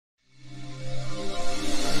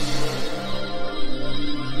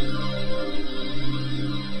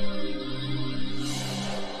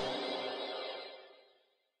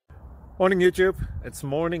Morning YouTube, it's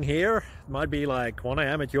morning here. It might be like 1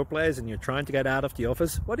 a.m. at your place and you're trying to get out of the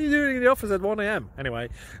office. What are you doing in the office at 1 a.m? Anyway,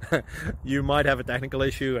 you might have a technical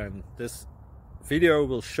issue and this video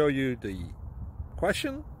will show you the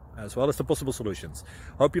question as well as the possible solutions.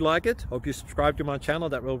 Hope you like it, hope you subscribe to my channel.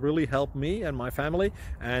 That will really help me and my family,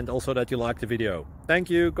 and also that you like the video.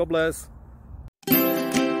 Thank you, God bless.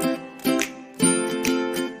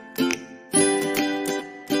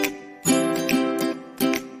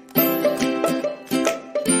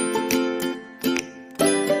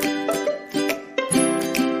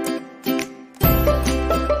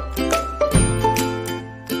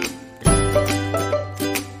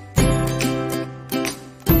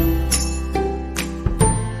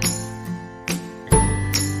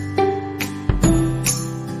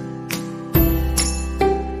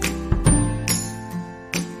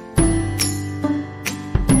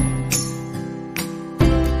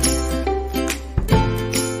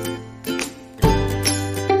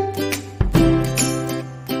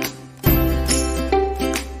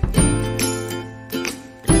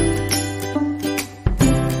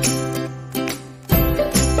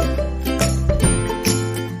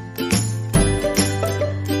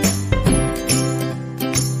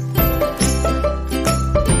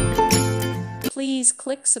 Please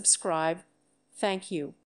click subscribe. Thank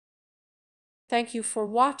you. Thank you for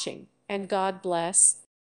watching, and God bless.